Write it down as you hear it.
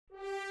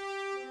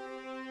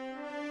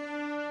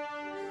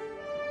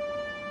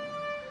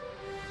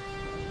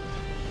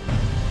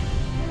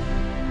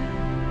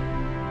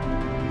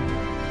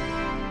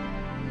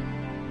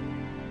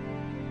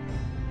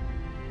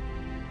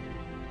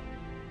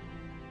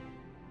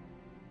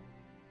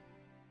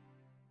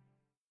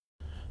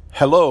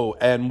Hello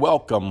and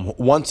welcome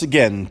once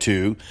again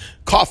to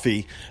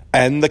Coffee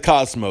and the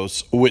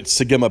Cosmos with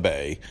Sagima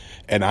Bay.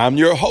 And I'm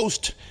your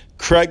host,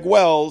 Craig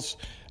Wells.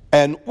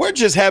 And we're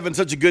just having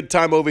such a good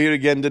time over here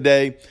again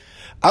today.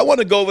 I want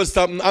to go over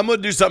something. I'm going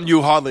to do something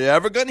you hardly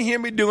ever going to hear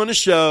me doing a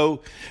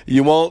show.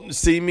 You won't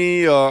see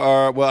me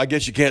well, I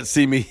guess you can't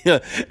see me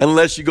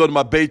unless you go to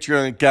my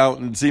Patreon account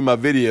and see my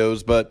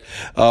videos, but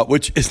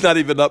which is not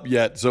even up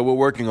yet, so we're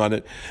working on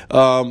it.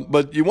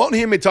 But you won't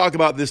hear me talk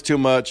about this too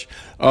much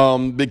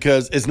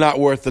because it's not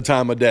worth the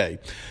time of day.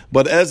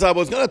 But as I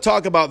was going to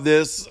talk about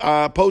this,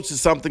 I posted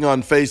something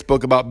on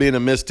Facebook about being a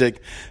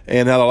mystic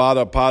and had a lot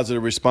of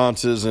positive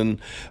responses.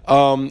 And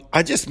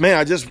I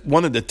just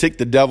wanted to tick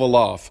the devil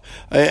off.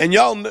 And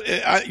y'all,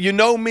 you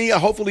know me.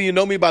 Hopefully you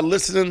know me by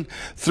listening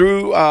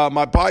through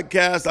my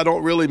podcast. I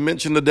don't really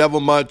mention the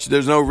devil much.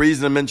 There's no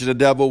reason to mention the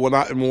devil. We're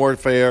not in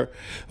warfare.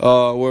 We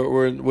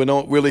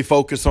don't really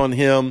focus on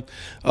him.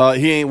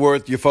 He ain't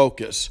worth your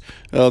focus.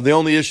 The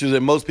only issue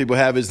that most people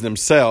have is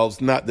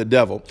themselves, not the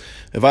devil.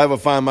 If I ever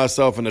find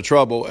myself in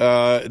trouble,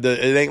 it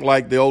ain't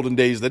like the olden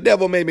days. The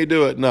devil made me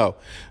do it. No,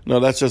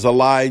 that's just a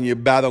lie, and you're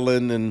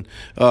battling, and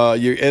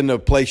you're in a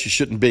place you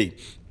shouldn't be.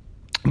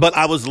 But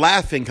I was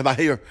laughing because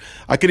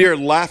I could hear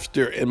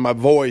laughter in my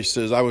voice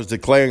as I was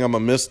declaring I'm a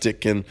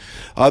mystic, and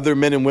other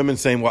men and women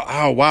saying, "Well,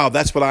 oh wow,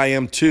 that's what I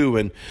am too,"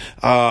 and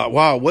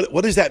wow,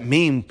 what does that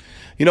mean?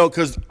 You know,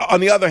 because on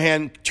the other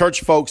hand,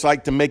 church folks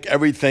like to make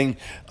everything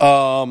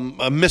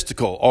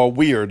mystical or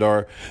weird,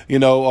 or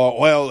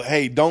well,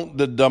 hey, don't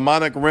the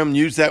demonic realm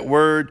use that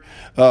word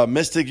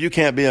mystic? You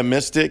can't be a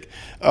mystic.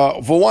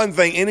 For one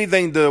thing,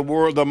 anything the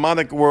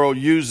demonic world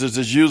uses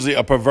is usually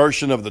a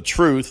perversion of the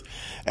truth,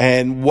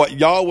 and what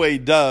Yahweh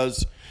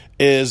does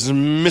is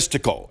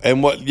mystical,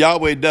 and what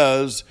Yahweh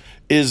does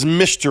is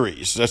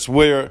mysteries. That's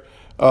where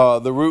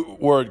the root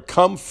word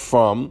comes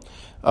from.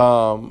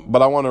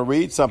 But I want to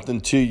read something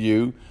to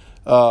you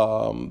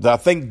that I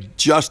think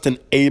Justin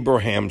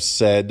Abraham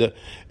said.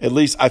 At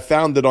least I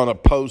found it on a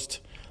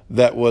post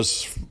that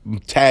was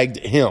tagged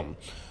him.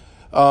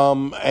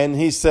 And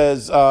he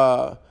says,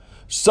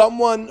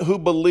 someone who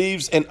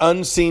believes in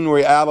unseen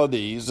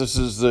realities, this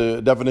is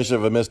the definition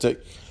of a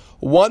mystic,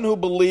 one who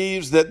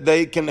believes that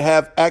they can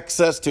have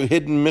access to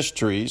hidden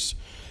mysteries,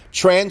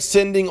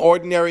 transcending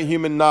ordinary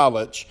human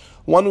knowledge,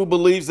 one who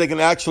believes they can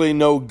actually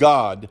know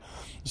God.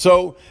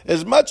 So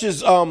as much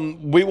as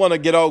we want to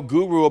get all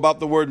guru about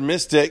the word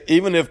mystic,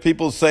 even if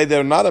people say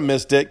they're not a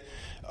mystic,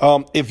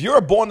 if you're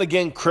a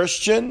born-again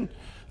Christian,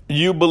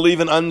 you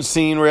believe in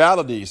unseen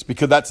realities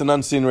because that's an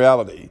unseen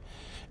reality.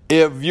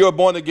 If you're a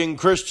born-again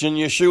Christian,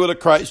 Yeshua the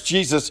Christ,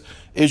 Jesus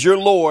is your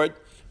Lord,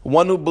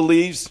 one who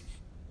believes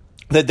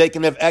that they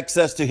can have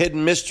access to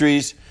hidden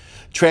mysteries,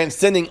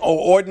 transcending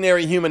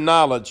ordinary human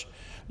knowledge.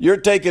 You're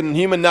taking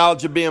human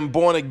knowledge of being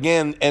born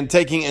again and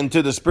taking it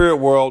into the spirit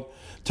world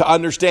to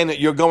understand that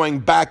you're going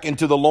back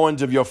into the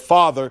loins of your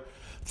Father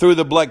through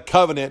the blood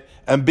covenant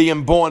and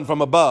being born from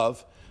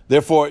above.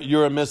 Therefore,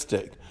 you're a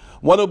mystic.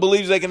 One who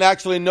believes they can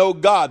actually know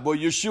God. Well,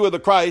 Yeshua the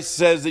Christ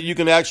says that you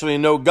can actually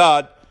know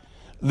God.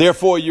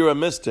 Therefore, you're a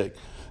mystic.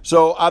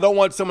 So I don't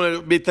want someone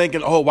to be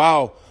thinking, oh,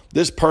 wow,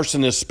 this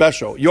person is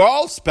special. You're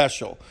all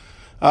special.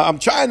 I'm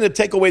trying to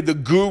take away the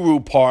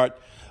guru part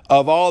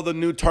of all the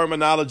new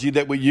terminology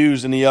that we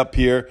use in the up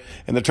here,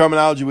 and the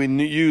terminology we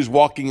use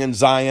walking in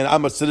Zion.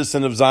 I'm a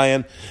citizen of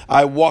Zion.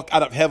 I walk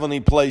out of heavenly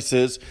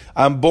places.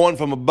 I'm born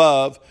from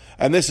above,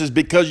 and this is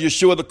because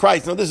Yeshua the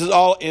Christ. Now, this is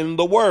all in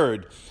the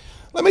Word.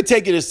 Let me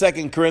take you to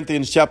 2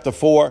 Corinthians chapter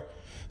 4,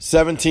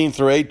 17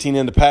 through 18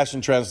 in the Passion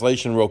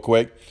Translation real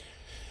quick.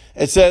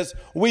 It says,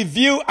 we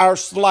view our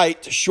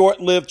slight,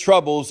 short-lived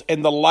troubles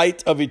in the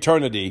light of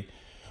eternity.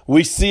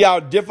 We see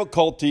our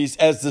difficulties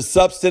as the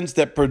substance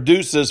that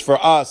produces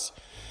for us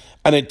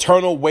an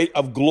eternal weight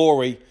of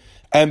glory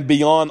and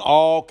beyond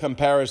all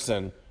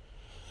comparison.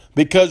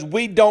 Because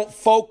we don't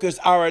focus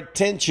our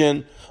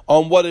attention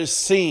on what is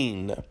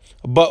seen,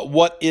 but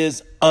what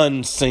is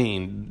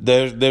unseen.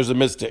 There's a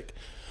mystic.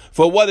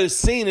 For what is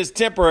seen is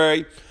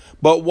temporary,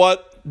 but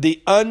what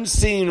the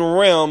unseen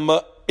realm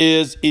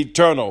is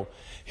eternal.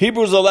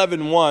 Hebrews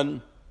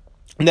 11:1.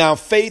 Now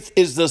faith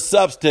is the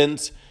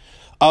substance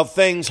of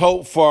things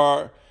hoped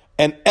for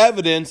and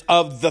evidence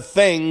of the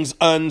things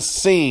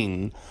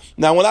unseen.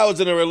 Now, when I was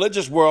in the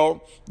religious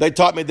world, they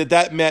taught me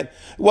that meant,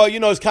 well,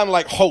 it's kind of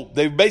like hope.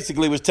 They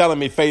basically was telling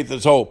me faith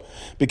is hope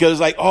because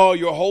it's like, oh,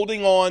 you're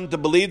holding on to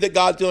believe that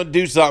God's going to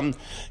do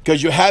something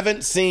because you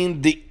haven't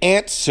seen the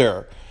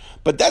answer.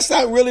 But that's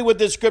not really what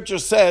this scripture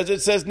says.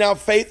 It says, now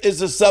faith is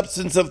the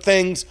substance of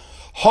things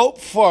hoped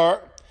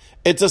for.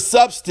 It's a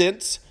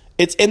substance.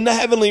 It's in the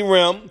heavenly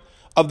realm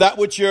of that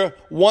which you're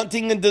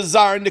wanting and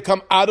desiring to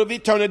come out of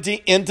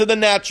eternity into the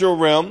natural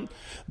realm.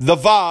 The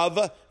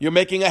Vav, you're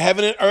making a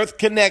heaven and earth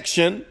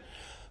connection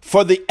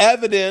for the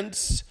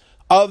evidence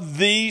of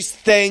these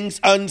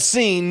things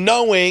unseen,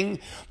 knowing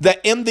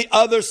that in the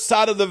other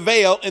side of the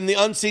veil, in the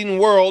unseen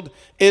world,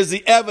 is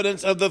the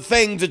evidence of the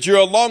things that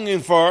you're longing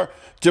for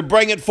to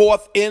bring it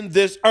forth in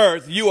this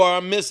earth, you are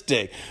a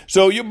mystic.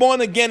 So you're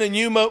born again and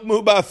you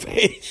move by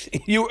faith.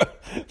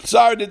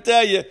 Sorry to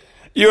tell you,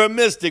 you're a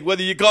mystic,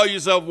 whether you call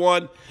yourself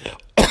one,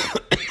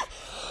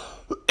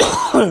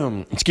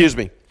 excuse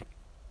me,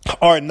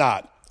 or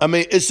not. I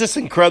mean, it's just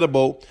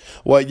incredible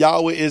what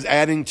Yahweh is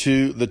adding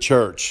to the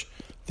church.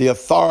 The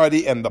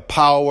authority and the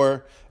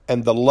power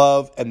and the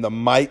love and the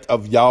might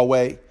of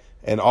Yahweh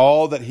and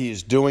all that he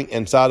is doing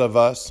inside of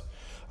us,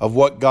 of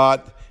what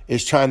God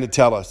is trying to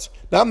tell us.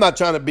 Now, I'm not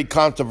trying to be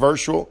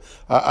controversial.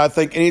 I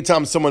think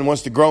anytime someone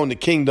wants to grow in the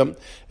kingdom,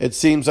 it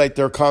seems like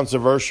they're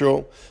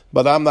controversial,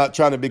 but I'm not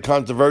trying to be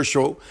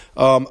controversial.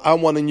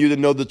 I'm wanting you to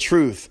know the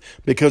truth,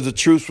 because the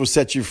truth will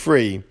set you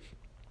free.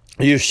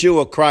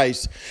 Yeshua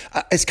Christ.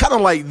 It's kind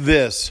of like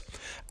this.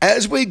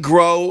 As we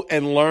grow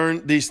and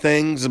learn these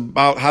things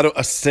about how to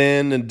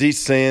ascend and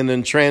descend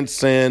and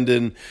transcend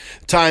and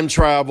time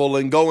travel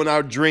and go in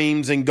our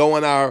dreams and go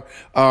in our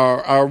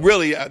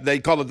really, they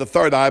call it the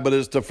third eye, but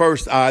it's the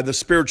first eye, the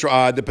spiritual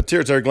eye, the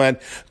pituitary gland,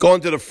 go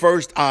into the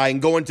first eye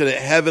and go into the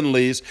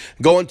heavenlies,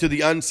 go into the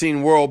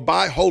unseen world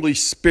by Holy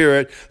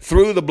Spirit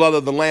through the blood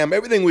of the Lamb.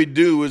 Everything we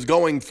do is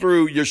going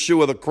through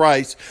Yeshua the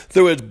Christ,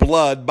 through his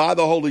blood, by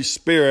the Holy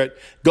Spirit,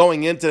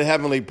 going into the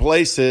heavenly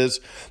places.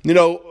 You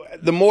know,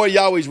 the more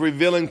Yahweh's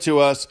revealing to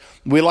us,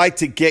 we like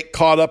to get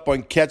caught up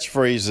on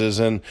catchphrases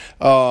and,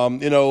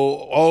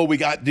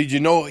 did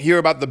you hear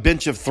about the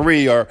bench of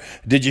three? Or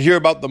did you hear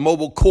about the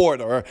mobile court?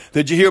 Or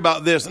did you hear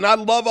about this? And I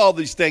love all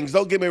these things.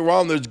 Don't get me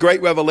wrong. There's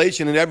great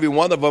revelation in every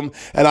one of them.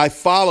 And I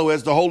follow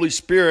as the Holy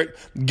Spirit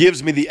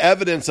gives me the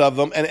evidence of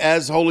them. And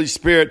as the Holy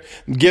Spirit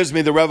gives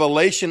me the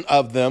revelation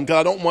of them, because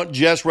I don't want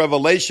just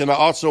revelation. I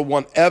also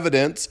want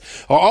evidence,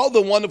 or all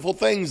the wonderful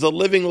things, the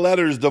living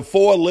letters, the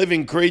four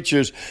living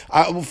creatures.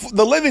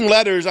 The living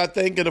letters, I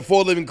think, and the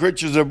four living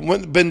creatures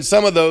have been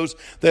some of those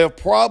that have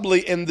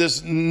probably in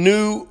this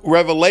new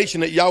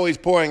revelation that Yahweh's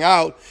pouring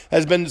out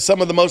has been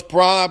some of the most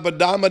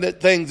predominant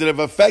things that have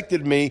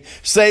affected me,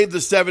 save the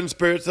seven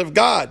spirits of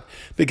God,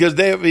 because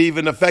they have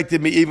even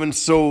affected me even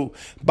so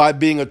by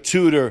being a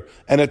tutor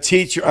and a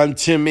teacher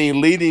unto me,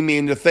 leading me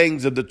into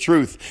things of the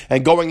truth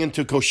and going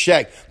into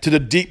Koshek, to the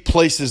deep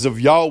places of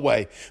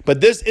Yahweh.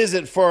 But this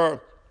isn't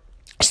for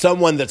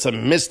someone that's a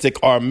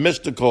mystic or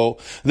mystical.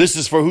 This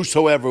is for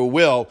whosoever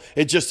will.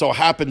 It just so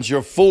happens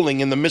you're fooling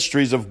in the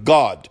mysteries of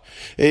God.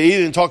 It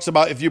even talks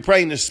about if you're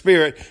praying the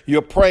Spirit,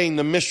 you're praying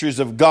the mysteries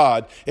of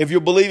God. If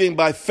you're believing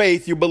by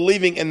faith, you're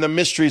believing in the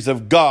mysteries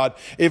of God.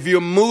 If you're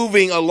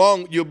moving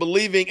along, you're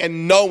believing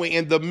and knowing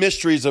in the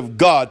mysteries of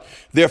God.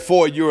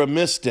 Therefore, you're a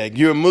mystic.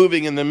 You're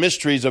moving in the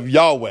mysteries of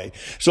Yahweh.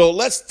 So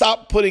let's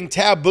stop putting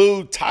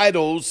taboo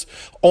titles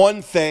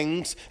on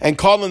things and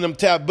calling them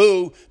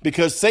taboo,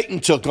 because Satan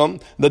took them.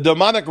 The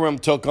demonic realm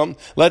took them.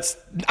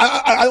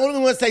 I don't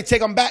even want to say take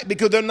them back,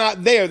 because they're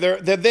not there. They're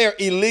there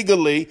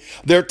illegally.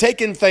 They're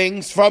taking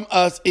things from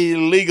us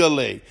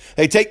illegally.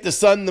 They take the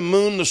sun, the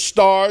moon, the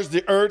stars,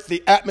 the earth,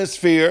 the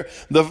atmosphere,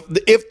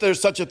 if there's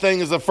such a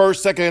thing as the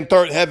first, second, and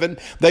third heaven.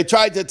 They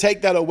tried to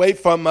take that away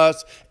from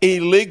us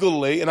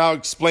illegally. And I'll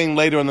explain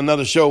later in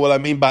another show what I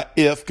mean by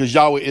if, because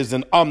Yahweh is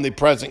an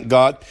omnipresent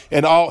God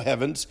in all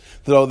heavens,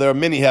 though there are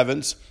many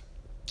heavens.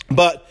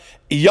 But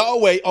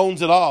Yahweh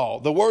owns it all.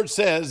 The word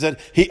says that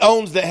he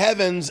owns the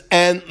heavens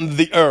and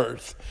the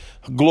earth.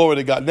 Glory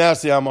to God. Now,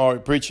 see, I'm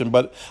already preaching,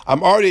 but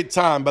I'm already at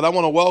time. But I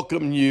want to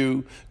welcome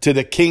you to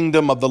the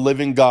kingdom of the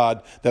living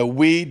God, that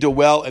we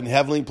dwell in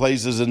heavenly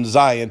places in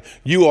Zion.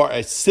 You are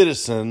a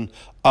citizen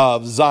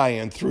of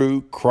Zion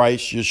through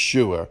Christ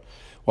Yeshua.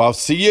 Well, I'll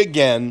see you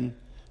again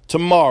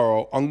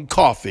tomorrow on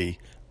Coffee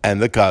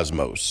and the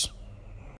Cosmos.